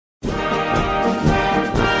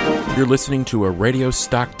You're listening to a Radio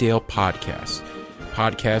Stockdale podcast.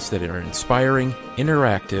 Podcasts that are inspiring,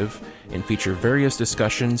 interactive, and feature various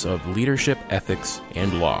discussions of leadership, ethics,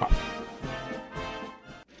 and law.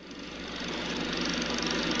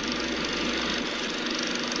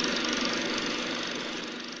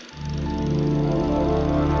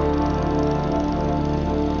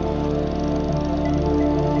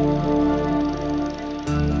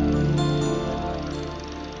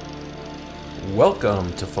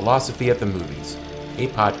 Welcome to Philosophy at the Movies, a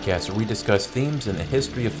podcast where we discuss themes in the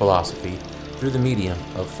history of philosophy through the medium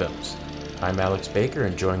of films. I'm Alex Baker,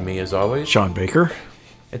 and joining me as always, Sean Baker.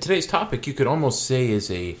 And today's topic, you could almost say, is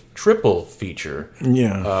a triple feature.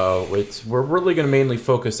 Yeah. We're really going to mainly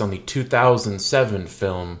focus on the 2007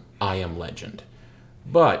 film I Am Legend.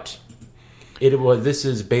 But this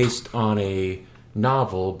is based on a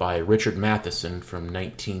novel by Richard Matheson from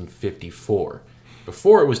 1954.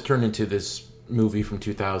 Before it was turned into this movie from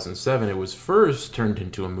 2007, it was first turned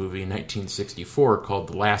into a movie in 1964 called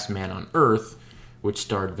The Last Man on Earth, which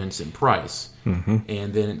starred Vincent Price. Mm-hmm.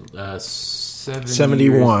 And then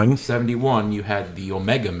 71, you had The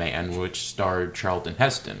Omega Man, which starred Charlton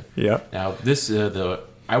Heston. Yeah. Now,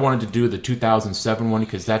 I wanted to do the 2007 one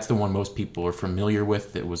because that's the one most people are familiar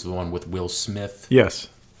with. It was the one with Will Smith. Yes.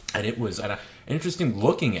 And it was interesting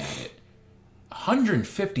looking at it.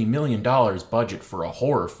 $150 million budget for a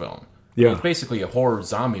horror film. Yeah. It's basically a horror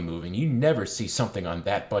zombie movie, and you never see something on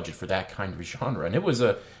that budget for that kind of genre. And it was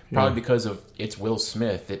probably because of it's Will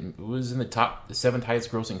Smith. It was in the seventh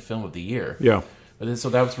highest grossing film of the year. Yeah. So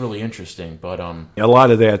that was really interesting. But a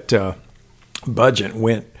lot of that budget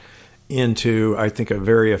went into, I think, a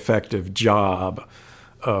very effective job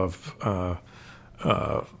of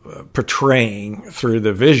portraying through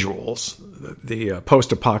the visuals the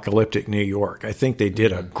post-apocalyptic New York. I think they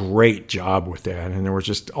did a great job with that, and there were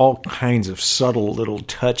just all kinds of subtle little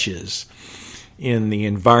touches in the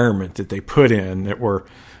environment that they put in that were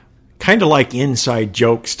kind of like inside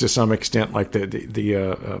jokes to some extent, like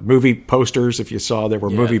the movie posters. If you saw, there were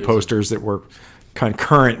movie posters that were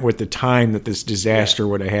concurrent with the time that this disaster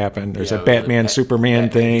would have happened. There's a Batman Superman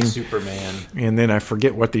thing. Superman. And then I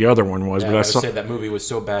forget what the other one was. Yeah, but I said that movie was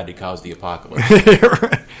so bad it caused the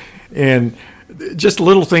apocalypse. And just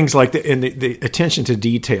little things like that, and the attention to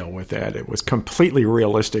detail with that. It was completely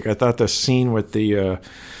realistic. I thought the scene with the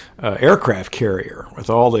aircraft carrier, with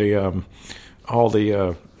all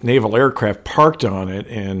the naval aircraft parked on it,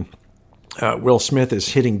 and Will Smith is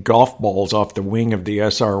hitting golf balls off the wing of the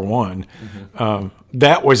SR-1. Mm-hmm.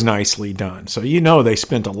 That was nicely done. So they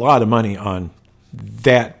spent a lot of money on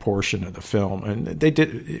that portion of the film, and they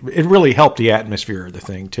did. It really helped the atmosphere of the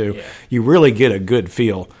thing too. Yeah. You really get a good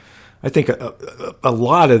feel. I think a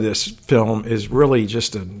lot of this film is really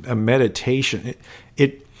just a meditation.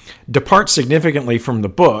 It departs significantly from the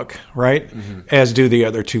book, right? Mm-hmm. As do the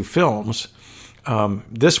other two films.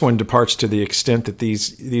 This one departs to the extent that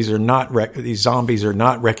these zombies are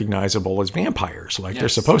not recognizable as vampires like they're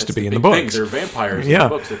supposed to be in the books. They're vampires in the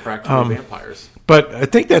books. They're practically vampires. But I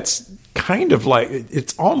think that's kind of like,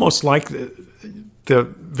 it's almost like the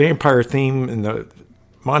vampire theme and the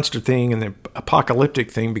monster thing and the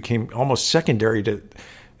apocalyptic thing became almost secondary to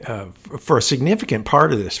for a significant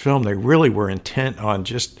part of this film. They really were intent on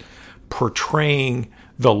just portraying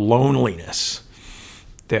the loneliness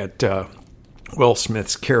that Will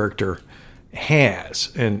Smith's character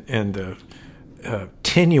has, and the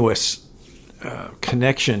tenuous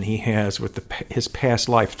connection he has with his past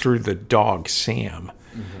life through the dog Sam.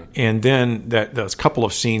 Mm-hmm. And then those couple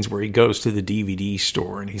of scenes where he goes to the DVD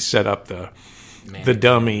store and he set up the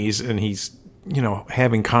dummies, and he's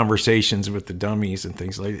having conversations with the dummies and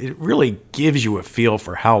things like that. It really gives you a feel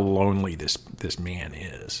for how lonely this man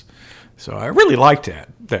is. So I really liked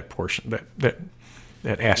that portion,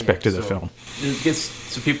 that aspect of the film. It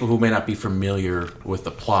gets to people who may not be familiar with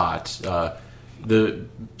the plot. The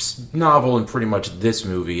novel and pretty much this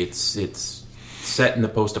movie, it's set in the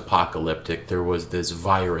post-apocalyptic. There was this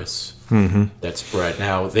virus that spread.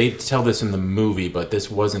 Now, they tell this in the movie, but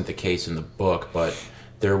this wasn't the case in the book. But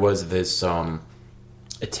there was this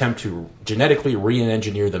attempt to genetically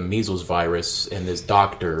re-engineer the measles virus, and this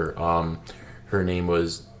doctor, her name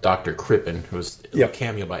was Dr. Crippen, who was a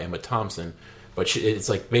cameo by Emma Thompson. But it's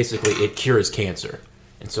like basically it cures cancer.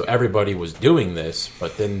 And so everybody was doing this,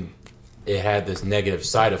 but then it had this negative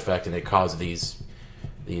side effect, and it caused these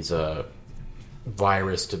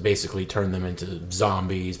virus to basically turn them into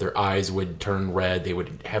zombies. Their eyes would turn red. They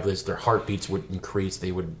would have their heartbeats would increase.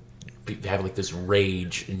 They would have like this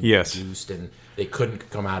rage induced, and they couldn't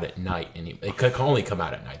come out at night. And they could only come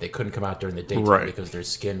out at night. They couldn't come out during the daytime because their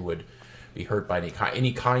skin would be hurt by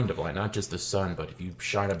any kind of light, not just the sun, but if you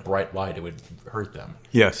shine a bright light, it would hurt them.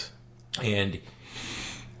 Yes. And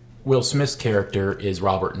Will Smith's character is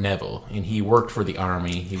Robert Neville, and he worked for the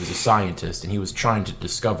Army. He was a scientist, and he was trying to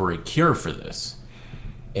discover a cure for this.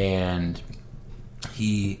 And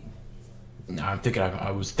I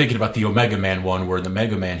was thinking about the Omega Man one, where the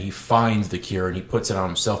Mega Man, he finds the cure and he puts it on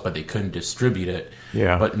himself, but they couldn't distribute it.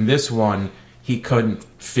 Yeah. But in this one, he couldn't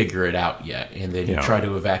figure it out yet, and then he tried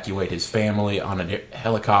to evacuate his family on a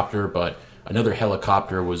helicopter, but another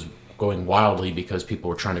helicopter was going wildly because people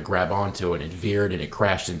were trying to grab onto it, and it veered and it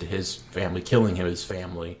crashed into his family, killing his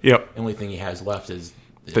family. Yep. The only thing he has left is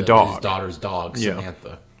the dog. His daughter's dog,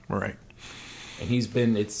 Samantha. Right. And he's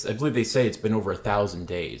been, I believe they say it's been over 1,000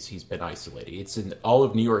 days he's been isolated. It's in all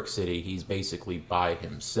of New York City, he's basically by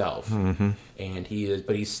himself. Mm-hmm. And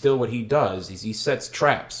he's still, what he does is he sets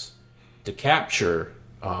traps to capture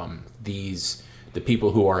the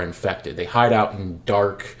people who are infected. They hide out in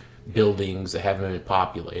dark buildings that haven't been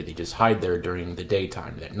populated. They just hide there during the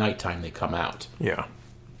daytime. At nighttime, they come out. Yeah.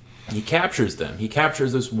 And he captures them. He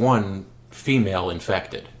captures this one female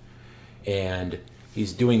infected. And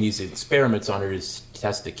he's doing these experiments on her to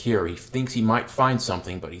test the cure. He thinks he might find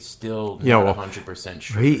something, but he's still not 100%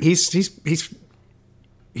 sure.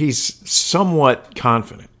 He's somewhat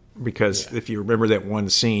confident, because if you remember that one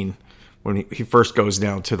scene when he first goes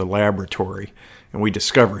down to the laboratory and we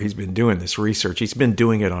discover he's been doing this research. He's been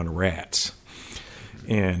doing it on rats.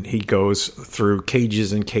 And he goes through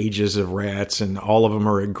cages and cages of rats, and all of them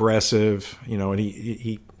are aggressive, and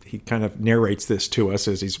he kind of narrates this to us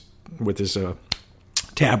as he's with his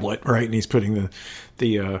tablet, right? And he's putting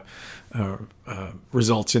the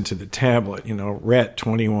results into the tablet. Rat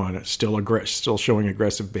 21 still showing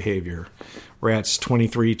aggressive behavior. Rats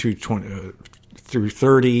 23 through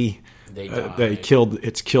 30,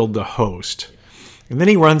 it's killed the host. And then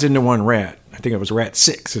he runs into one rat. I think it was rat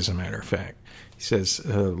 6, as a matter of fact. He says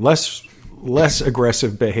less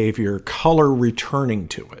aggressive behavior, color returning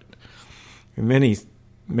to it. And then he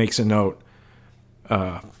makes a note.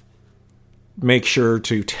 Make sure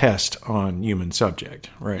to test on human subject,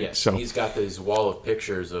 right? Yes, so he's got this wall of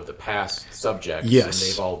pictures of the past subjects, yes,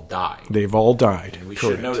 and they've all died. They've all died. And we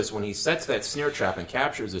Correct. should notice when he sets that snare trap and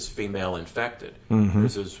captures this female infected,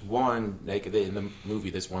 there's this one, in the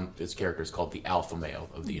movie, this character is called the alpha male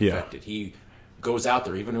of the infected. He goes out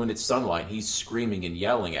there, even when it's sunlight, he's screaming and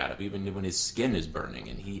yelling at him, even when his skin is burning.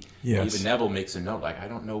 And even Neville makes a note, I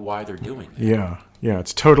don't know why they're doing that. Yeah,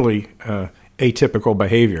 it's totally atypical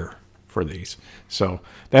behavior for these. So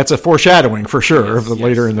that's a foreshadowing for sure of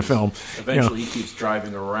later in the film. Eventually he keeps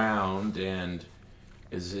driving around, and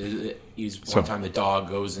one time the dog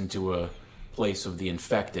goes into a place of the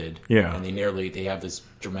infected, and they have this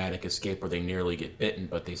dramatic escape where they nearly get bitten,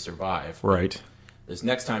 but they survive. Right. This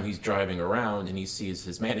next time he's driving around and he sees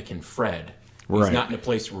his mannequin Fred. He's not in a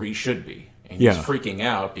place where he should be. And he's freaking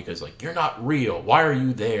out because, you're not real. Why are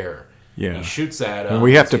you there? Yeah. He shoots at him. And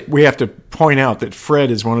we have to point out that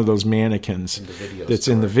Fred is one of those mannequins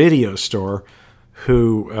in the video store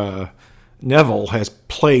who Neville has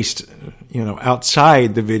placed,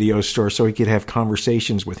 outside the video store so he could have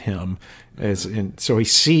conversations with him. So he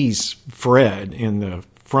sees Fred in the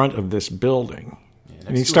front of this building.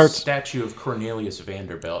 And he starts a statue of Cornelius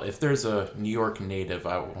Vanderbilt. If there's a New York native,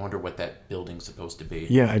 I wonder what that building's supposed to be.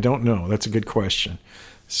 Yeah, I don't know. That's a good question.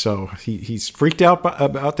 So he's freaked out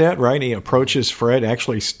about that, right? He approaches Fred,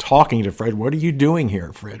 actually talking to Fred. What are you doing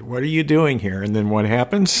here, Fred? What are you doing here? And then what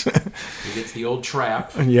happens? He gets the old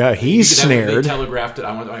trap. Yeah, he's snared. They telegraphed it.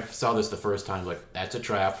 I saw this the first time. That's a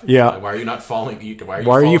trap. Yeah. Why are you not falling? Why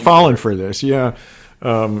are you falling for this? Yeah,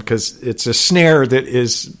 because it's a snare that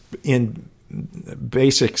is in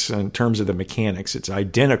basics in terms of the mechanics. It's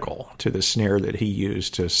identical to the snare that he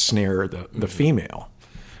used to snare the female.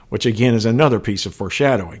 Which, again, is another piece of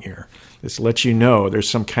foreshadowing here. This lets you know there's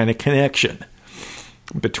some kind of connection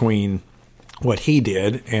between what he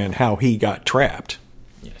did and how he got trapped.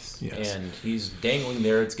 Yes. And he's dangling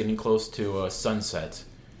there. It's getting close to sunset.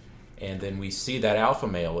 And then we see that alpha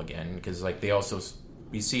male again, because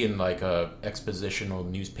we see in expositional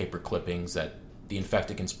newspaper clippings that the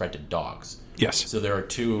infected can spread to dogs. Yes. So there are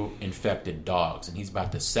 2 infected dogs, and he's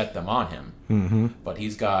about to set them on him. Mm-hmm. But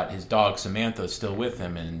he's got his dog Samantha still with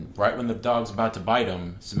him, and right when the dog's about to bite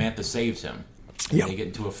him, Samantha saves him. Yep. They get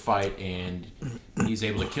into a fight, and he's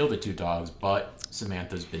able to kill the 2 dogs, but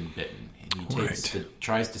Samantha's been bitten. And he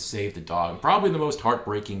tries to save the dog. Probably the most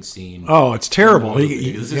heartbreaking scene. Oh, it's terrible.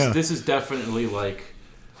 This is definitely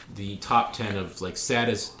the top 10 of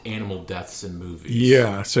saddest animal deaths in movies.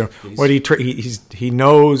 Yeah. So what he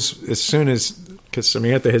knows as soon as, because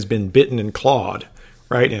Samantha has been bitten and clawed,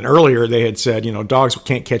 right? And earlier they had said, dogs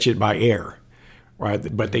can't catch it by air,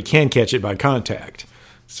 right? But they can catch it by contact.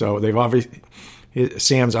 So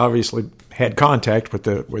Sam's obviously had contact with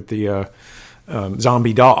the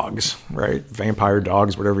zombie dogs, right? Vampire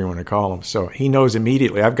dogs, whatever you want to call them. So he knows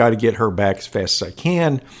immediately, I've got to get her back as fast as I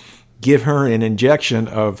can, give her an injection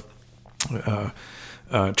of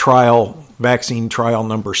vaccine trial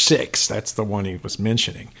number 6. That's the one he was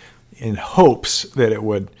mentioning, in hopes that it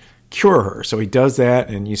would cure her. So he does that,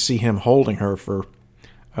 and you see him holding her for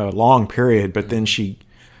a long period, but then she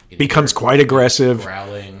becomes quite aggressive,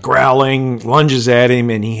 growling, lunges at him,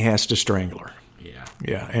 and he has to strangle her.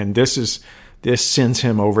 Yeah, and this sends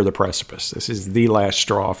him over the precipice. This is the last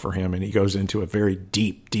straw for him, and he goes into a very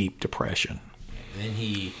deep, deep depression. And then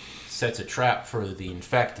he sets a trap for the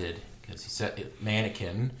infected, because he set a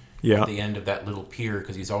mannequin at the end of that little pier,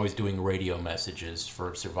 because he's always doing radio messages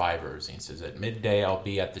for survivors. And he says, at midday, I'll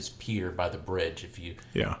be at this pier by the bridge. If you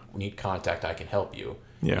need contact, I can help you.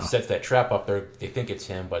 Yeah. He sets that trap up there. They think it's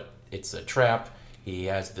him, but it's a trap. He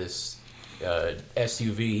has this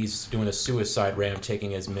SUV. He's doing a suicide ram,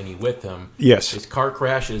 taking as many with him. Yes. His car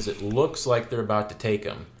crashes. It looks like they're about to take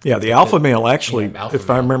him. Yeah, the alpha male actually, I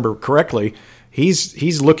remember correctly,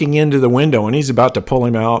 he's looking into the window, and he's about to pull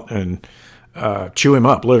him out and chew him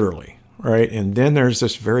up, literally, right? And then there's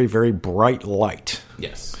this very, very bright light.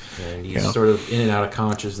 Yes. And he's sort of in and out of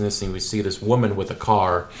consciousness, and we see this woman with a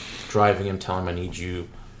car driving him, telling him, I need you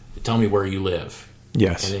to tell me where you live.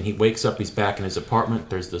 Yes. And then he wakes up, he's back in his apartment,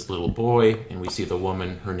 there's this little boy, and we see the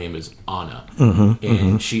woman, her name is Anna.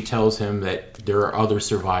 And she tells him that there are other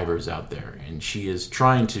survivors out there, and she is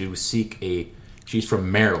trying to she's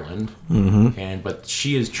from Maryland, but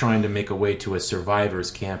she is trying to make a way to a survivors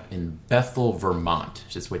camp in Bethel, Vermont,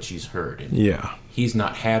 is what she's heard. And he's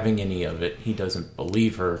not having any of it. He doesn't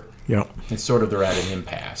believe her. Yeah. And sort of they're at an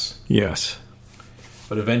impasse. Yes.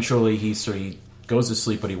 But eventually he goes to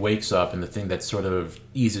sleep, but he wakes up, and the thing that sort of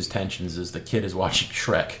eases tensions is the kid is watching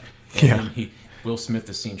Shrek. And Will Smith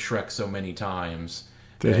has seen Shrek so many times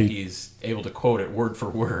that he's able to quote it word for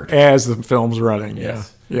word as the film's running.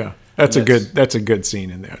 Yes. Yeah. That's a good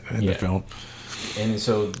scene in the film. And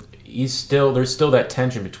so there's still that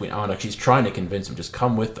tension between Anna. She's trying to convince him, just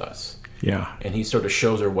come with us. Yeah. And he sort of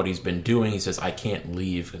shows her what he's been doing. He says, I can't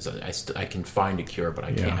leave because I can find a cure, but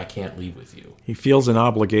I can't leave with you. He feels an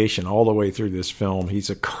obligation all the way through this film.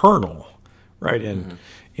 He's a colonel, right,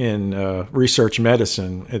 in research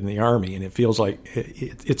medicine in the Army, and it feels like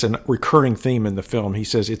it's a recurring theme in the film. He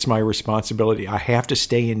says, it's my responsibility. I have to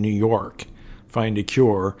stay in New York, find a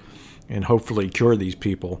cure, and hopefully cure these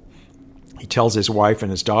people. He tells his wife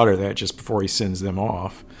and his daughter that just before he sends them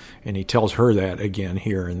off. And he tells her that again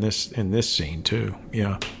here in this scene too.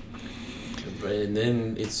 Yeah. And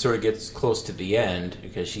then it sort of gets close to the end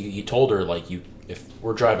because he told her, like, if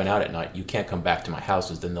we're driving out at night, you can't come back to my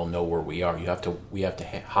houses. Then they'll know where we are. We have to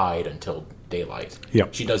hide until daylight.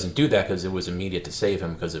 Yep. She doesn't do that because it was immediate to save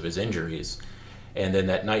him because of his injuries. And then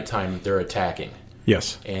at nighttime they're attacking.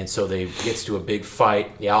 Yes. And so they gets to a big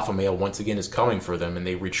fight. The alpha male once again is coming for them, and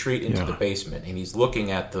they retreat into the basement. And he's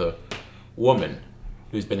looking at the woman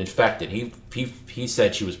who's been infected. He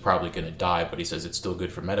said she was probably going to die, but he says it's still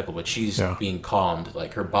good for medical. But she's being calmed.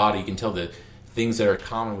 Like, her body, you can tell the things that are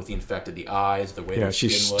common with the infected, the eyes, the way their skin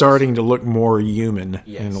she's looks. starting to look more human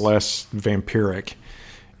and less vampiric.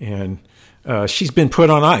 And she's been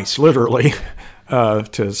put on ice, literally,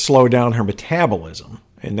 to slow down her metabolism.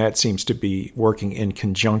 And that seems to be working in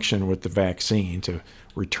conjunction with the vaccine to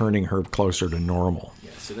returning her closer to normal.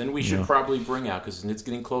 Yeah, so then we should probably bring out, because it's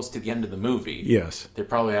getting close to the end of the movie. Yes. They're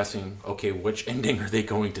probably asking, okay, which ending are they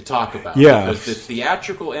going to talk about? Yeah. Because the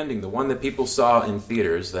theatrical ending, the one that people saw in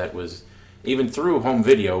theaters that was even through home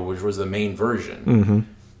video, which was the main version,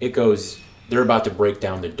 it goes, they're about to break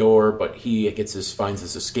down the door, but he finds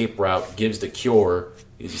this escape route, gives the cure.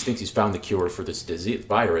 He thinks he's found the cure for this disease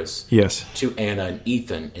virus. Yes. To Anna and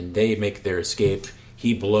Ethan, and they make their escape.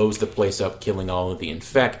 He blows the place up, killing all of the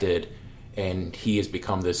infected, and he has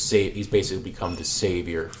become he's basically become the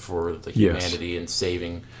savior for the humanity and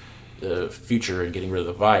saving the future and getting rid of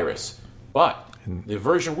the virus. But the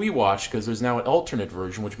version we watched, because there's now an alternate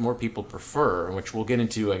version which more people prefer, and which we'll get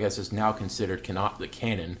into, I guess, is now considered the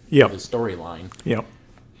canon of the storyline. Yep.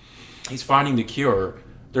 He's finding the cure.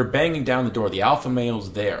 They're banging down the door. The alpha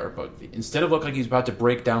male's there, but instead of looking like he's about to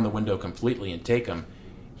break down the window completely and take him,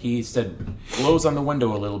 he instead blows on the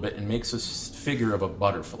window a little bit and makes a figure of a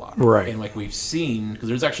butterfly. Right. And like we've seen, because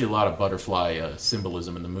there's actually a lot of butterfly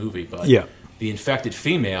symbolism in the movie, but the infected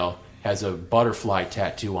female has a butterfly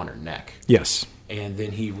tattoo on her neck. Yes. And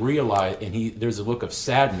then he realized, there's a look of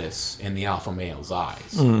sadness in the alpha male's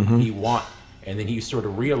eyes. and then he sort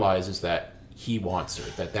of realizes that he wants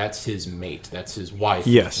her, that's his mate, that's his wife.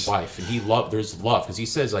 Yes. And there's love, because he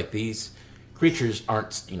says, like, these creatures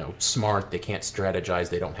aren't, smart, they can't strategize,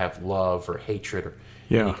 they don't have love or hatred or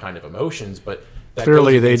any kind of emotions, but that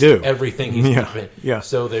clearly they do. Everything he's doing. Yeah.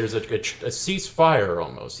 So there's a ceasefire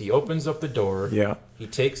almost. He opens up the door. Yeah. He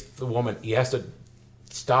takes the woman. He has to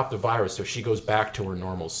stop the virus so she goes back to her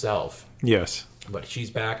normal self. Yes. But she's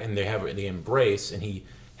back, and they embrace, and he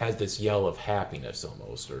has this yell of happiness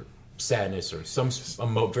almost, or sadness, or some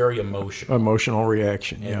very emotional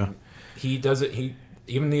reaction. And he does it.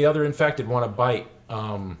 Even the other infected want to bite.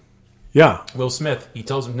 Will Smith. He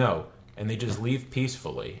tells him no, and they just leave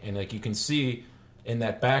peacefully. And like you can see in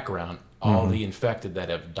that background, all the infected that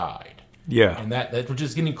have died. Yeah. And that we're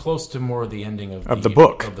just getting close to more of the ending of the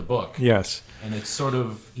book. Of the book. Yes. And it's sort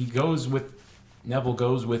of Neville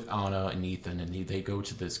goes with Anna and Ethan, and they go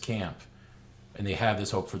to this camp, and they have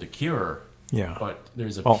this hope for the cure. Yeah. But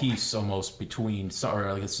there's a peace almost between, or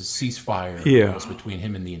I guess a ceasefire almost between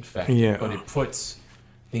him and the infected. Yeah. But it puts,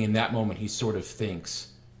 I think in that moment he sort of thinks,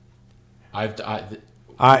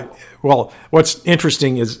 well, what's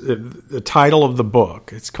interesting is the title of the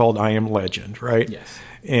book. It's called I Am Legend, right? Yes.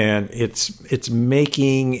 And it's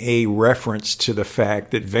making a reference to the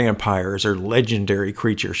fact that vampires are legendary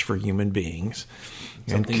creatures for human beings.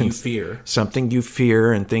 Something you fear. Something you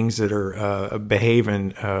fear, and things that are behave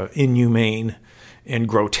in inhumane and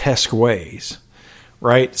grotesque ways,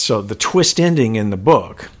 right? So the twist ending in the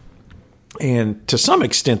book, and to some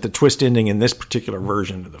extent the twist ending in this particular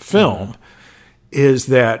version of the film, is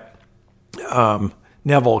that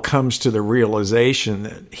Neville comes to the realization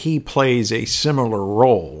that he plays a similar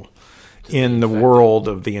role in the world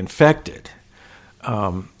of the infected.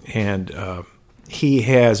 And he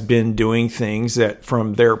has been doing things that,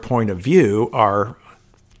 from their point of view, are,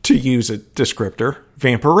 to use a descriptor,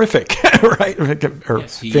 vampirific, right? Or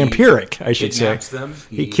vampiric, I should say.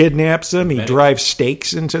 He kidnaps them. He drives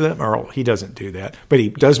stakes into them. Or he doesn't do that, but he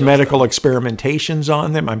does medical experimentations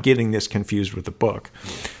on them. I'm getting this confused with the book.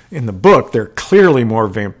 In the book, they're clearly more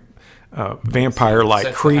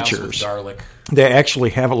vampire-like creatures. They actually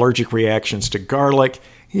have allergic reactions to garlic.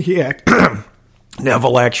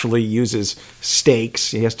 Neville actually uses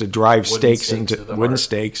stakes. He has to drive stakes into wooden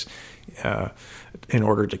stakes in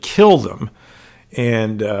order to kill them,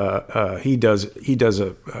 and he does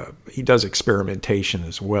experimentation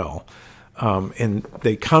as well. And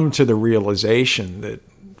they come to the realization that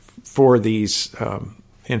for these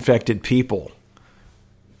infected people,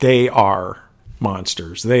 they are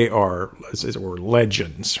monsters. They are, as it were,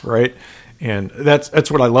 legends, right? And that's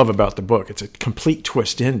what I love about the book. It's a complete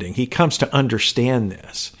twist ending. He comes to understand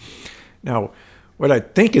this. Now, what I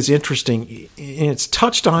think is interesting, and it's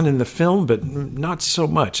touched on in the film, but not so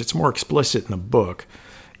much, it's more explicit in the book,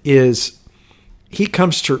 is he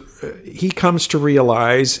comes to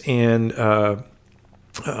realize, and the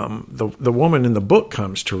woman in the book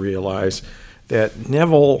comes to realize that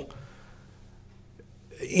Neville,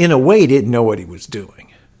 in a way, didn't know what he was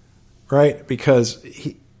doing, right? Because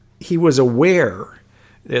he was aware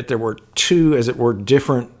that there were two, as it were,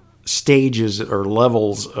 different stages or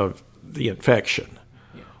levels of the infection.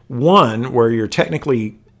 Yeah. One where you're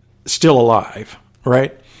technically still alive,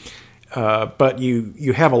 right? But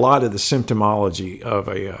you have a lot of the symptomology of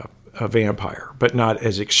a vampire, but not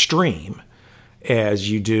as extreme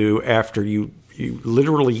as you do after you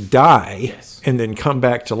literally die and then come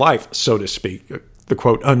back to life, so to speak. The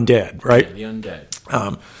quote, undead, right? Yeah, the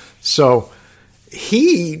undead. So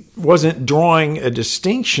he wasn't drawing a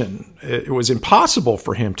distinction. It was impossible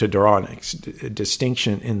for him to draw a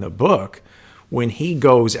distinction in the book when he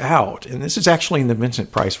goes out, and this is actually in the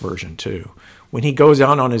Vincent Price version too, when he goes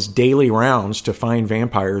out on his daily rounds to find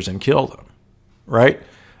vampires and kill them, right?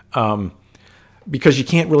 Because you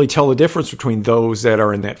can't really tell the difference between those that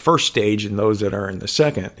are in that first stage and those that are in the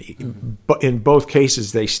second. But in both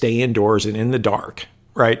cases, they stay indoors and in the dark,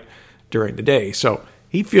 right, during the day. So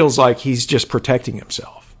he feels like he's just protecting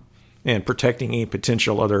himself and protecting any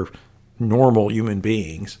potential other normal human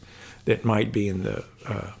beings that might be in the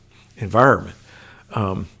environment.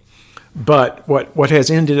 But what has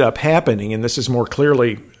ended up happening, and this is more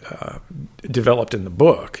clearly developed in the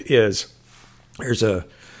book, is there's a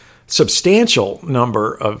substantial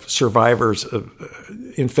number of survivors, of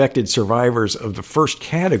infected survivors of the first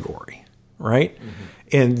category, right? Mm-hmm.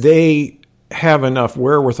 And they have enough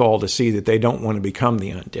wherewithal to see that they don't want to become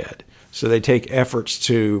the undead. So they take efforts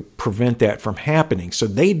to prevent that from happening. So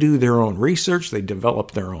they do their own research. They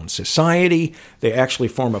develop their own society. They actually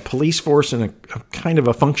form a police force and a kind of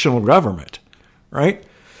a functional government, right?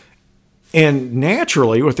 And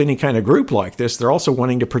naturally, with any kind of group like this, they're also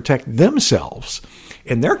wanting to protect themselves.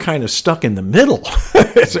 And they're kind of stuck in the middle,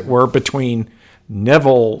 as it were, between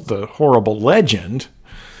Neville, the horrible legend,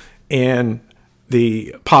 and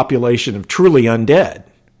the population of truly undead.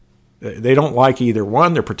 They don't like either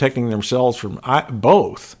one. They're protecting themselves from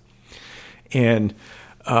both. And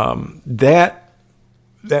that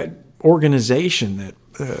organization that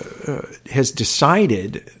has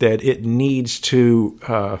decided that it needs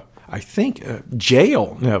to,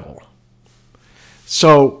 jail Neville.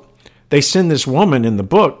 So they send this woman in the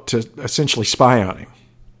book to essentially spy on him,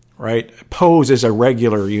 right? Pose as a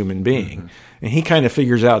regular human being. Mm-hmm. And he kind of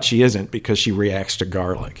figures out she isn't because she reacts to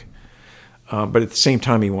garlic. But at the same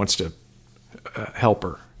time, he wants to help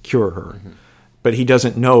her, cure her. Mm-hmm. But he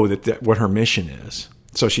doesn't know that what her mission is.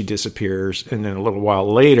 So she disappears. And then a little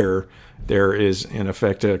while later, there is, in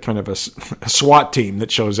effect, a kind of a SWAT team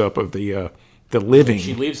that shows up of the living.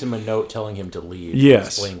 She leaves him a note telling him to leave. Yes,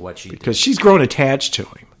 explaining what she because did. She's grown attached to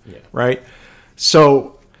him. Yeah. Right?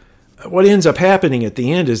 So what ends up happening at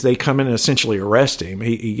the end is they come in and essentially arrest him.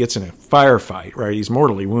 He gets in a firefight, right? He's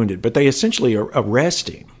mortally wounded. But they essentially arrest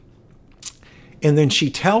him. And then she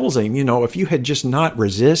tells him, if you had just not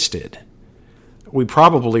resisted, we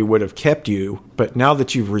probably would have kept you. But now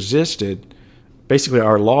that you've resisted, basically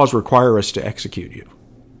our laws require us to execute you.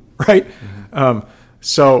 Right? Mm-hmm.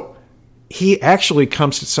 So he actually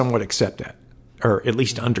comes to somewhat accept that, or at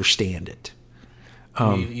least understand it.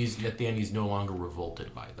 He's at the end, he's no longer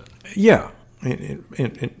revolted by them. Yeah.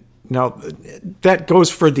 And now, that goes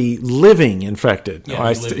for the living infected.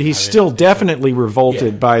 Yeah, he's still definitely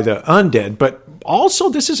revolted by the undead, but also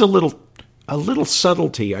this is a little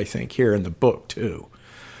subtlety, I think, here in the book, too.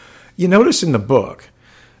 You notice in the book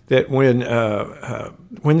that when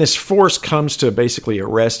this force comes to basically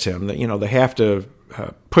arrest him, that they have to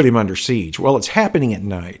put him under siege. Well, it's happening at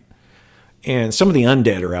night, and some of the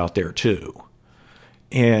undead are out there, too.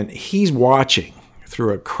 And he's watching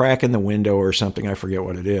through a crack in the window or something. I forget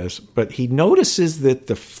what it is. But he notices that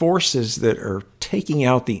the forces that are taking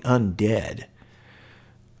out the undead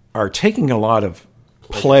are taking a lot of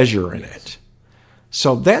pleasure in it.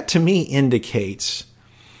 So that, to me, indicates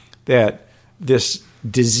that this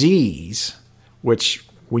disease, which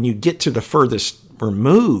when you get to the furthest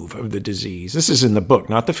remove of the disease, this is in the book,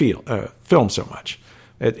 not the film so much.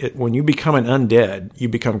 When you become an undead, you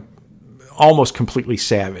become almost completely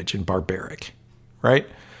savage and barbaric, right?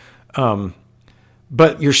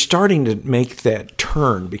 But you're starting to make that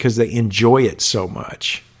turn because they enjoy it so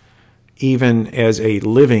much, even as a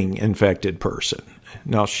living infected person.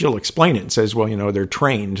 Now, she'll explain it and says, well, they're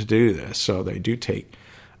trained to do this, so they do take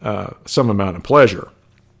some amount of pleasure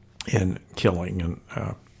in killing and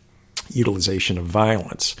utilization of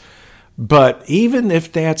violence. But even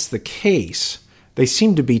if that's the case, they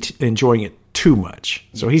seem to be enjoying it too much.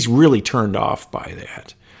 So he's really turned off by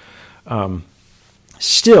that.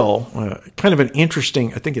 Still, kind of an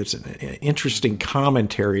interesting, I think it's an interesting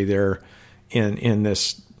commentary there in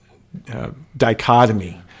this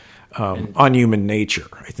dichotomy on human nature,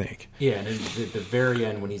 I think. Yeah, and at the very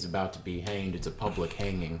end when he's about to be hanged, it's a public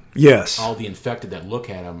hanging. Yes. All the infected that look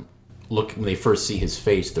at him, when they first see his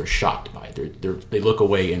face, they're shocked by it. They look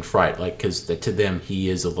away in fright, because to them he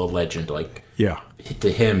is a legend.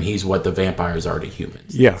 To him, he's what the vampires are to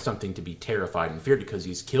humans. Yeah, it's something to be terrified and feared because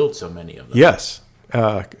he's killed so many of them. Yes,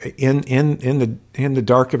 in the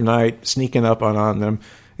dark of night, sneaking up on them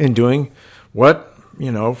and doing what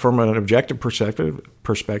from an objective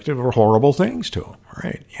perspective are horrible things to him.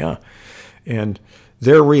 Right? Yeah, and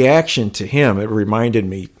their reaction to him, it reminded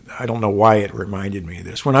me. I don't know why it reminded me of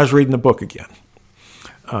this. When I was reading the book again,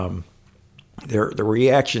 the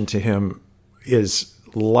reaction to him is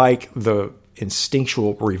like the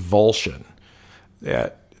instinctual revulsion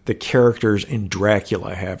that the characters in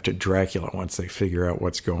Dracula have to Dracula once they figure out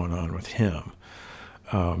what's going on with him.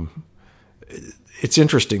 It's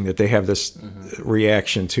interesting that they have this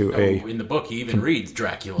reaction to in the book, he even reads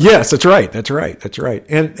Dracula. Yes, that's right.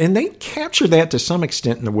 And they capture that to some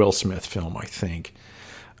extent in the Will Smith film, I think.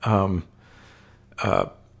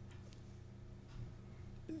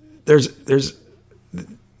 There's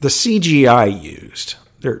the CGI used.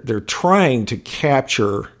 They're trying to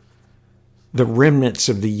capture the remnants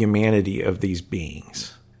of the humanity of these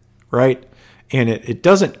beings, right? And it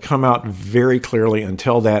doesn't come out very clearly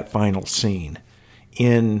until that final scene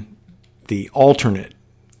in the alternate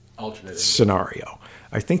scenario.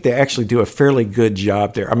 I think they actually do a fairly good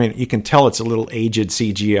job there. I mean, you can tell it's a little aged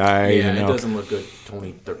CGI. Yeah, it doesn't look good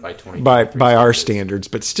by our standards,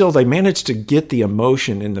 but still they managed to get the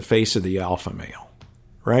emotion in the face of the alpha male,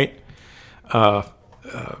 right?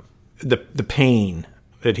 The pain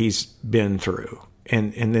that he's been through.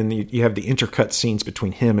 And then you have the intercut scenes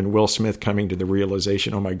between him and Will Smith coming to the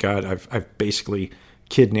realization, oh my God, I've basically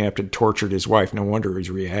kidnapped and tortured his wife. No wonder he's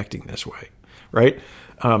reacting this way, right?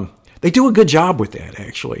 They do a good job with that,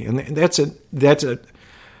 actually. And that's a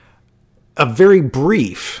very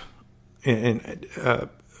brief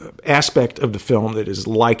aspect of the film that is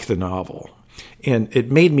like the novel. And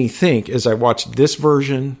it made me think, as I watched this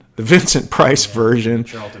version, the Vincent Price version,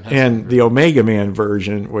 and the Omega Man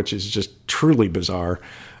version, which is just truly bizarre.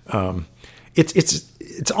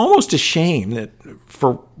 It's almost a shame that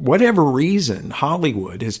for whatever reason,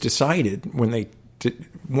 Hollywood has decided when they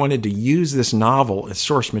wanted to use this novel as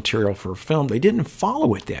source material for a film, they didn't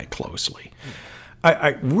follow it that closely.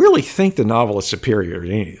 I really think the novel is superior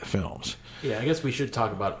to any of the films. Yeah, I guess we should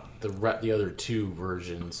talk about the other two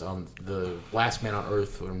versions. The Last Man on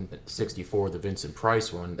Earth from '64, the Vincent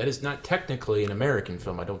Price one, that is not technically an American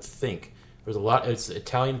film, I don't think. There's a lot. It's an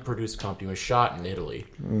Italian-produced company. It was shot in Italy,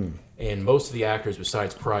 and most of the actors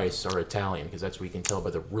besides Price are Italian, because that's what you can tell by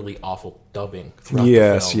the really awful dubbing throughout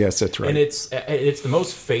the film. Yes, that's right. And it's the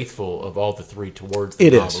most faithful of all the three towards the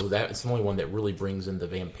novel. It's the only one that really brings in the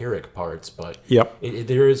vampiric parts, but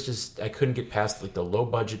there is just, I couldn't get past like the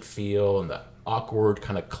low-budget feel and the awkward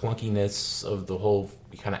kind of clunkiness of the whole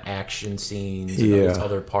kind of action scenes and those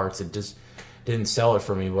other parts. It just didn't sell it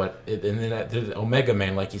for me. But and then the Omega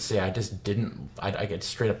Man, like you say, I just didn't. I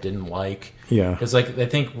straight up didn't like. Yeah, because like I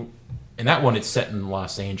think in that one it's set in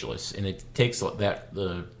Los Angeles, and it takes that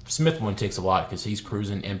the Smith one takes a lot because he's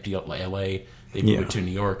cruising empty up L.A. They move it to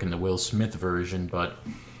New York in the Will Smith version, but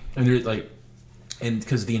and they're like, and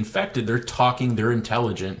because the infected, they're talking, they're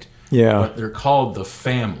intelligent. Yeah, but they're called the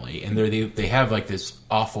Family, and they have like this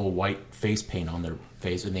awful white face paint on their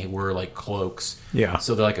face, and they wear like cloaks. Yeah,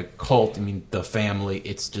 so they're like a cult. I mean, the Family.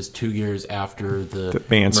 It's just 2 years after the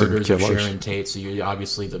murders of Sharon Tate, so you're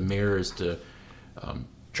obviously the mirrors to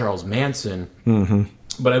Charles Manson. Mm-hmm.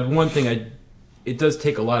 But one thing, it does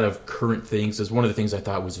take a lot of current things. As one of the things I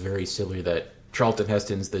thought was very silly, that Charlton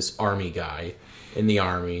Heston's this army guy in the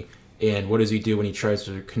army. And what does he do when he tries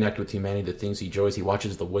to connect with humanity, the things he enjoys? He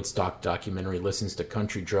watches the Woodstock documentary, listens to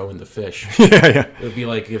Country Joe and the Fish. Yeah. It would be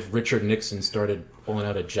like if Richard Nixon started pulling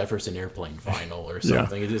out a Jefferson Airplane vinyl or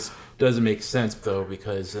something. Yeah. It just doesn't make sense, though,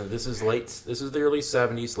 because this is the early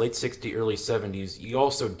 70s, late 60s, early 70s. You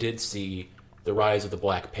also did see the rise of the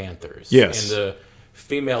Black Panthers. Yes. And the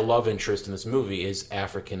female love interest in this movie is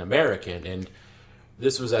African American. And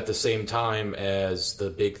this was at the same time as the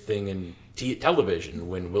big thing in television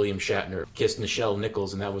when William Shatner kissed Nichelle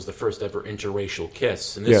Nichols, and that was the first ever interracial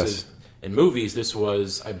kiss. And this is in movies. This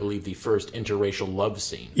was, I believe, the first interracial love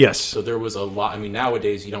scene. Yes. So there was a lot. I mean,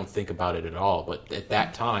 nowadays you don't think about it at all, but at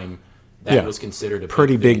that time, that was considered a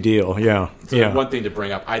pretty big deal. Yeah. So one thing to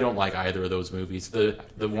bring up, I don't like either of those movies. The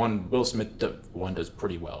one Will Smith one does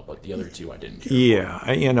pretty well, but the other two I didn't care for.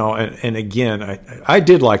 And again, I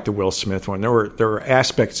did like the Will Smith one. There were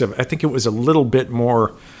aspects of it. I think it was a little bit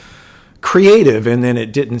more creative, and then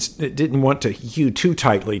it didn't want to hew too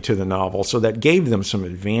tightly to the novel, so that gave them some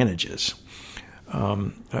advantages.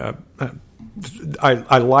 I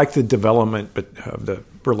like the development of the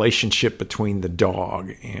relationship between the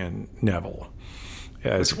dog and Neville.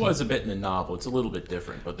 Which was a bit in the novel. It's a little bit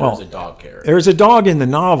different, but there's a dog character. There's a dog in the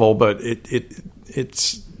novel, but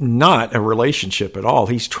it's not a relationship at all.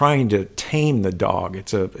 He's trying to tame the dog.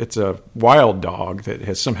 It's a wild dog that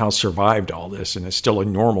has somehow survived all this and is still a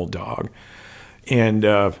normal dog. And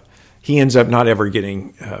he ends up not ever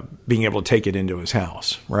being able to take it into his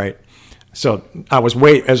house, right? So as I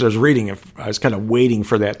was reading it, I was kind of waiting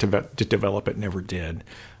for that to develop. It never did.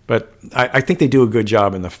 But I think they do a good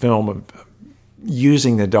job in the film of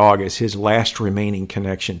using the dog as his last remaining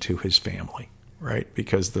connection to his family, right?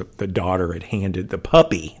 Because the daughter had handed the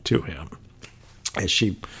puppy to him as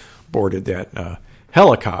she boarded that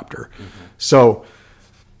helicopter. Mm-hmm. So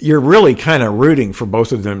you're really kind of rooting for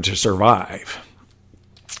both of them to survive.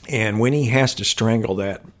 And when he has to strangle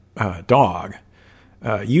that dog,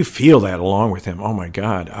 you feel that along with him. Oh my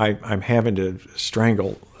God, I'm having to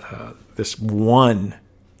strangle this one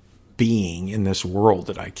being in this world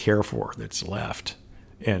that I care for that's left.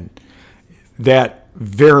 And that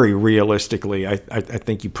very realistically, I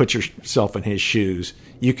think you put yourself in his shoes,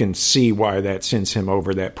 you can see why that sends him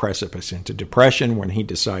over that precipice into depression when he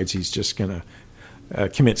decides he's just going to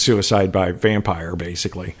commit suicide by vampire,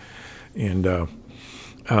 basically. And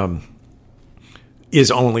is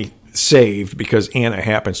only saved because Anna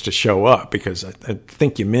happens to show up, because I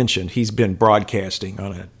think you mentioned he's been broadcasting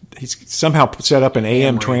he's somehow set up an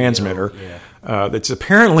AM transmitter that's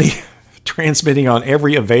apparently transmitting on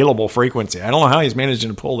every available frequency. I don't know how he's managing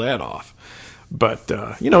to pull that off, But,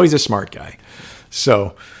 he's a smart guy.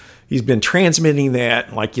 So he's been transmitting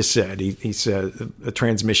that, like you said. He said, the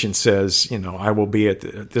transmission says, I will be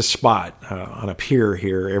at this spot on a pier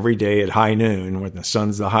here every day at high noon when the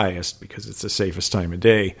sun's the highest because it's the safest time of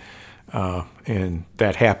day. And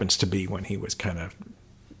that happens to be when he was kind of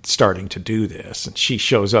starting to do this. And she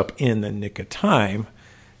shows up in the nick of time,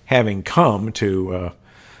 having come to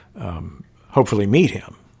hopefully meet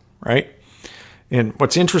him, right? And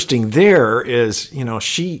what's interesting there is,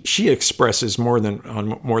 she expresses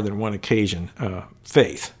on more than one occasion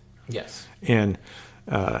faith. Yes. And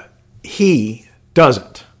he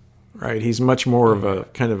doesn't, right? He's much more of a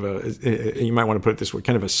kind of you might want to put it this way,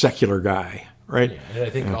 kind of a secular guy, right? Yeah. And I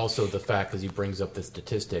think also the fact, as he brings up the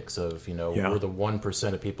statistics of, we're the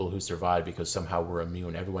 1% of people who survive because somehow we're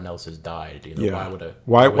immune. Everyone else has died.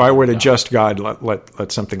 Why would a just God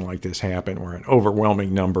let something like this happen, where an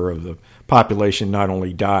overwhelming number of the population not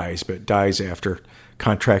only dies, but dies after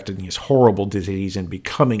contracting this horrible disease and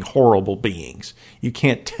becoming horrible beings? You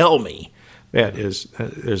can't tell me that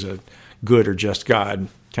there's a good or just God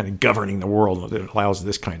kind of governing the world that allows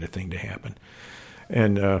this kind of thing to happen.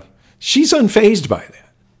 And she's unfazed by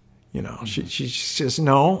that. She says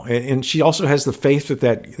no, and she also has the faith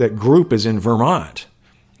that group is in Vermont.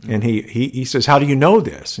 And he says, "How do you know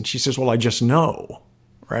this?" And she says, "Well, I just know."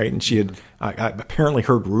 Right? And she had I apparently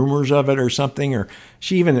heard rumors of it or something, or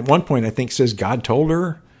she even at one point I think says God told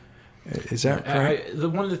her. Is that right?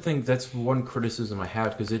 One of the things, that's one criticism I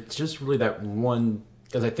have, because it's just really that one,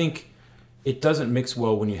 because I think it doesn't mix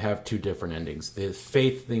well when you have two different endings. The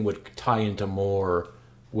faith thing would tie into more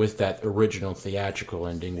with that original theatrical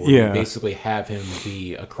ending, where you basically have him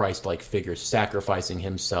be a Christ-like figure, sacrificing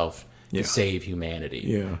himself to save humanity.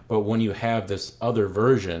 Yeah. But when you have this other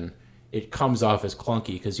version, it comes off as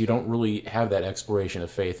clunky because you don't really have that exploration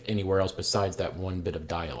of faith anywhere else besides that one bit of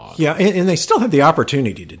dialogue. Yeah, and they still had the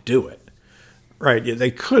opportunity to do it, right?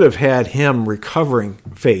 They could have had him recovering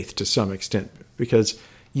faith to some extent, because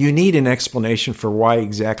you need an explanation for why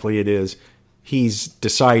exactly it is he's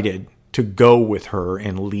decided to go with her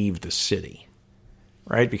and leave the city,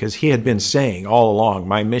 right? Because he had been saying all along,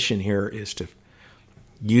 my mission here is to,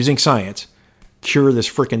 using science, cure this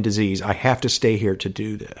frickin' disease. I have to stay here to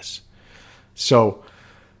do this. So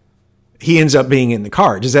he ends up being in the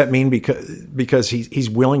car. Does that mean because he's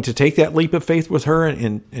willing to take that leap of faith with her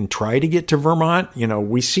and try to get to Vermont?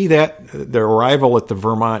 We see that the arrival at the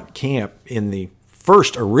Vermont camp in the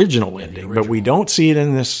first original ending, but we don't see it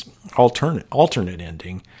in this alternate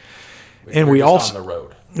ending. And we also on the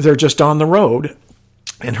road. They're just on the road,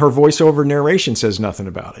 and her voiceover narration says nothing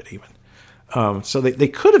about it even. So they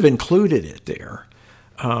could have included it there,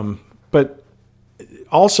 but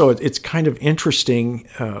also it's kind of interesting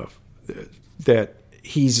that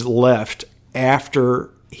he's left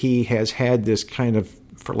after he has had this kind of,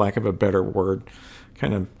 for lack of a better word,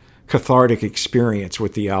 kind of cathartic experience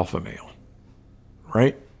with the alpha male,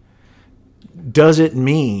 right? Does it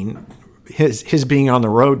mean his being on the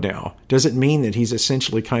road now, does it mean that he's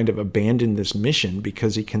essentially kind of abandoned this mission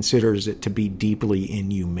because he considers it to be deeply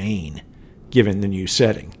inhumane given the new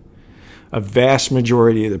setting? A vast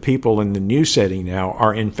majority of the people in the new setting now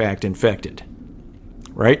are in fact infected,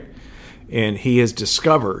 right? And he has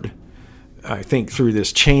discovered, I think through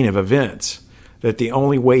this chain of events, that the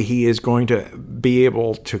only way he is going to be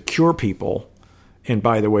able to cure people, and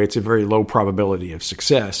by the way, it's a very low probability of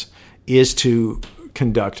success, is to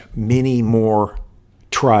conduct many more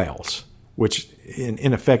trials, which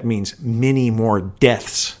in effect means many more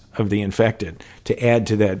deaths of the infected, to add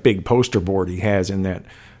to that big poster board he has in that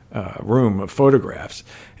room of photographs.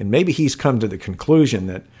 And maybe he's come to the conclusion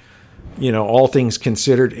that, all things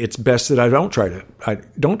considered, it's best that I don't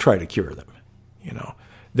try to cure them.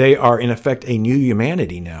 They are in effect a new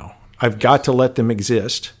humanity now. I've got to let them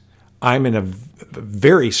exist. I'm in a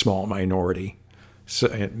very small minority. So,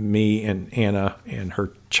 me and Anna and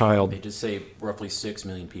her child. They just say roughly 6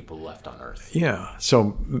 million people left on Earth. Yeah.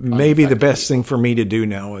 So maybe the best thing for me to do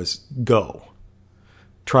now is go.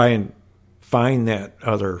 Try and find that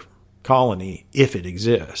other colony if it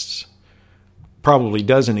exists. Probably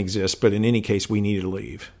doesn't exist, but in any case, we need to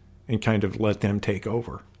leave and kind of let them take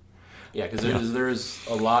over. Yeah, because there's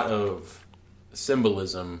a lot of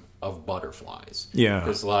symbolism of butterflies. Yeah.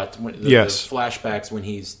 There's a lot. There's flashbacks when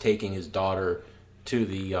he's taking his daughter to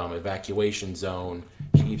the evacuation zone.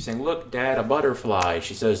 She keeps saying, "Look, Dad, a butterfly."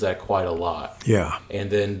 She says that quite a lot. Yeah.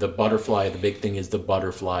 And then the butterfly, the big thing is the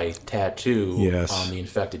butterfly tattoo on the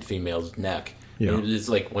infected female's neck. Yeah. And it's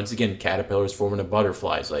like, once again, caterpillars forming a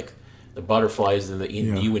butterfly. It's like the butterfly is the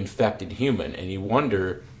new infected human. And you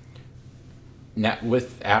wonder,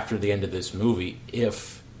 after the end of this movie,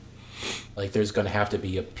 if like there's going to have to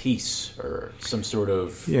be a peace or some sort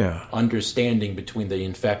of Yeah. understanding between the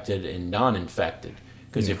infected and non-infected.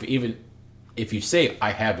 Because if you say,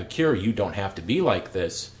 I have a cure, you don't have to be like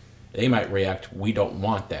this, they might react, we don't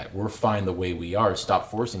want that. We're fine the way we are. Stop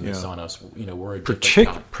forcing this on us. We're a different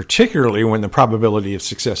kind. Particularly when the probability of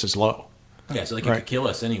success is low. Yeah, so they could kill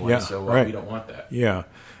us anyway, so we don't want that. Yeah.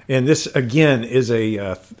 And this, again, is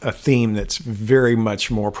a theme that's very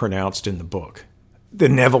much more pronounced in the book. The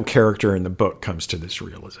Neville character in the book comes to this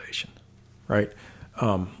realization, right?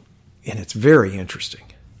 And it's very interesting.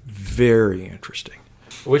 Very interesting.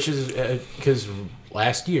 Which is because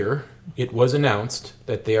last year it was announced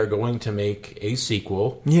that they are going to make a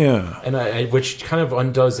sequel. Yeah. And which kind of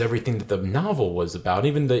undoes everything that the novel was about,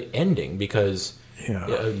 even the ending, because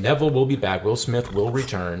Neville will be back, Will Smith will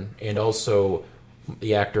return, and also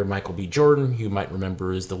the actor Michael B. Jordan, who you might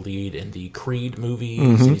remember is the lead in the Creed movies.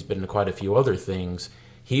 Mm-hmm. He's been in quite a few other things.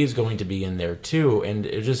 He is going to be in there too, and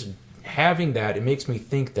just having that, it makes me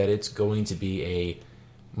think that it's going to be a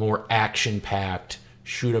more action-packed,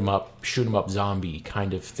 shoot 'em up zombie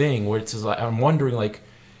kind of thing, where it's like, I'm wondering, like,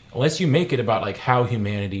 unless you make it about like how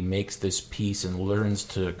humanity makes this peace and learns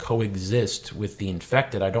to coexist with the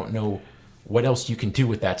infected, I don't know what else you can do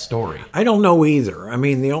with that story. I don't know either. I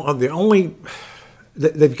mean, the only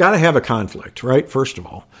they've got to have a conflict, right? First of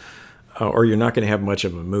all, or you're not going to have much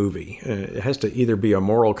of a movie. It has to either be a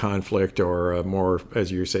moral conflict or a more,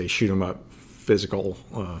 as you say, shoot 'em up physical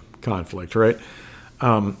conflict, right?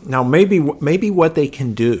 Now, maybe what they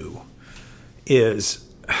can do is,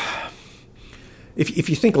 if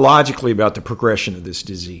you think logically about the progression of this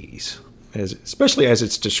disease, especially as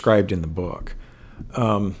it's described in the book,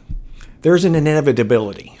 there's an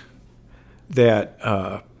inevitability that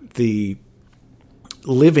the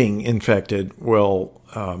living infected will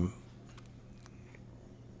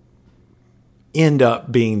end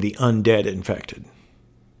up being the undead infected,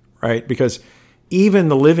 right? Because even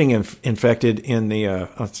the living infected in the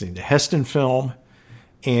the Heston film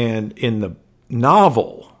and in the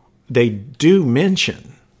novel, they do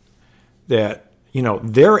mention that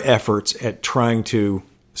their efforts at trying to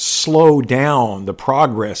slow down the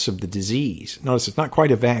progress of the disease. Notice it's not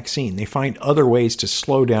quite a vaccine. They find other ways to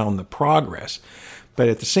slow down the progress, but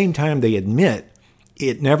at the same time, they admit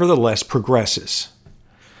it nevertheless progresses.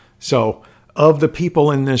 So, of the people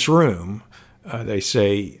in this room, they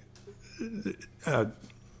say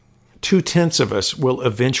 2/10 of us will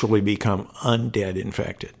eventually become undead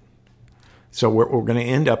infected. So what we're going to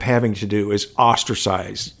end up having to do is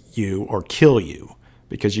ostracize you or kill you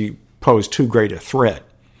because you pose too great a threat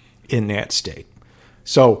in that state.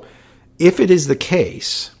 So if it is the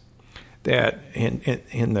case that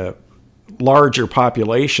in the larger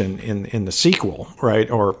population in the sequel, right,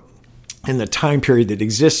 or in the time period that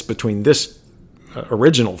exists between this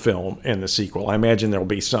original film and the sequel, I imagine there'll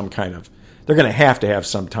be some kind of, they're going to have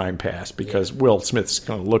some time pass because Will Smith's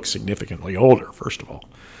going to look significantly older, first of all.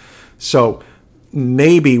 So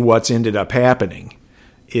maybe what's ended up happening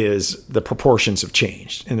is the proportions have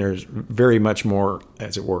changed, and there's very much more,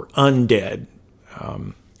 as it were, undead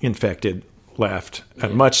infected left, a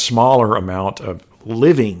much smaller amount of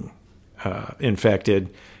living infected,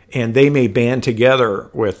 and they may band together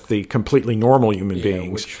with the completely normal human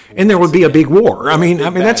beings, and there would be a big war. I mean,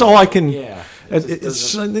 that's all I can. Yeah.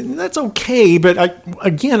 That's okay, but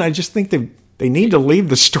I just think they need to leave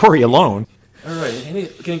the story alone. All right,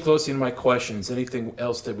 getting close to my questions. Anything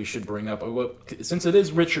else that we should bring up? Well, since it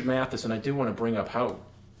is Richard Matheson, I do want to bring up how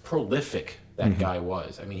prolific that guy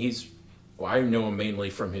was. I mean, I know him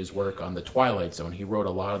mainly from his work on The Twilight Zone. He wrote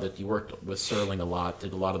a lot of it. He worked with Serling a lot,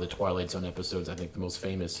 did a lot of the Twilight Zone episodes. I think the most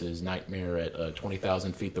famous is Nightmare at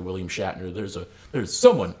 20,000 Feet, the William Shatner. There's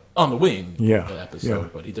someone on the wing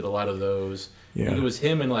episode, but he did a lot of those. Yeah. And it was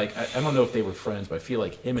him and, like, I don't know if they were friends, but I feel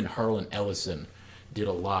like him and Harlan Ellison did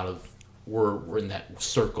a lot of, were in that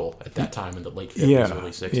circle at that time in the late 50s,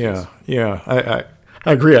 early 60s. Yeah.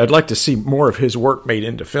 I agree. I'd like to see more of his work made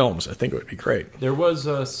into films. I think it would be great. There was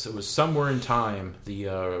it was Somewhere in Time,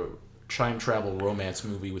 the time travel romance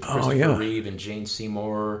movie with Christopher Reeve and Jane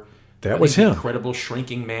Seymour. That was him. Incredible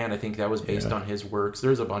Shrinking Man. I think that was based on his works.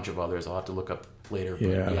 There's a bunch of others. I'll have to look up later.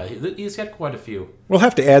 But he's got quite a few. We'll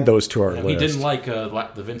have to add those to our list. He didn't like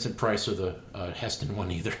the Vincent Price or the Heston one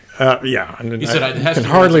either. And he said, I can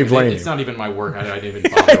hardly blame you. It's not even my work. I didn't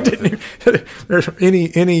even bother with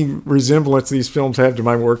it. Any resemblance these films have to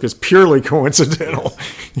my work is purely coincidental.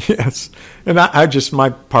 Yes. And my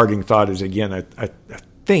parting thought is, again, I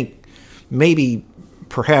think maybe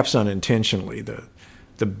perhaps unintentionally the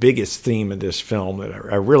biggest theme of this film that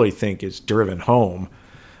I really think is driven home,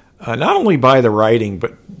 not only by the writing,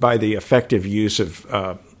 but by the effective use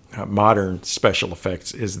of modern special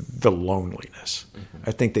effects is the loneliness.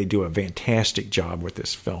 I think they do a fantastic job with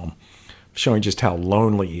this film, showing just how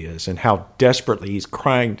lonely he is and how desperately he's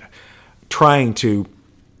trying to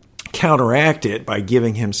counteract it by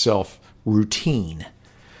giving himself routine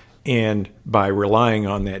and by relying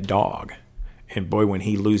on that dog. And boy, when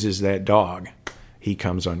he loses that dog, he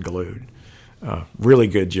comes unglued. Really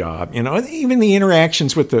good job. Even the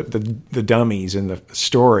interactions with the dummies in the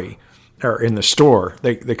story, or in the store,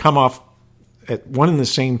 they come off at one and the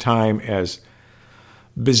same time as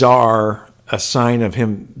bizarre, a sign of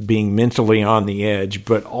him being mentally on the edge,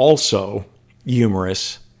 but also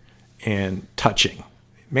humorous and touching.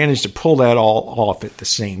 Managed to pull that all off at the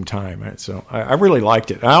same time. So I really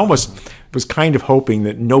liked it. I almost was kind of hoping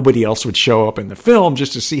that nobody else would show up in the film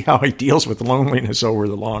just to see how he deals with loneliness over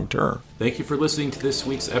the long term. Thank you for listening to this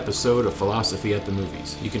week's episode of Philosophy at the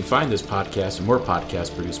Movies. You can find this podcast and more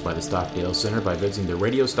podcasts produced by the Stockdale Center by visiting the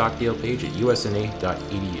Radio Stockdale page at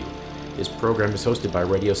usna.edu. This program is hosted by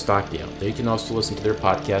Radio Stockdale. There you can also listen to their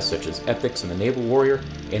podcasts such as Ethics and the Naval Warrior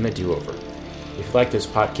and The Do-Over. If you like this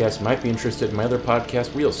podcast, you might be interested in my other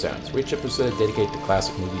podcast, Real Sounds, where each episode is dedicated to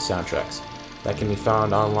classic movie soundtracks. That can be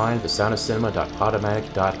found online at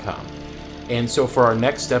thesoundofcinema.podomatic.com. And so for our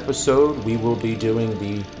next episode, we will be doing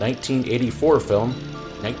the 1984 film,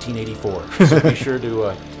 1984. So be sure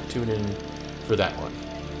to tune in for that one.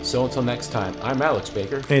 So until next time, I'm Alex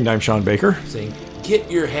Baker. And I'm Sean Baker. Saying, "Get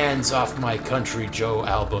your hands off my Country Joe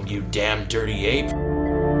album, you damn dirty ape."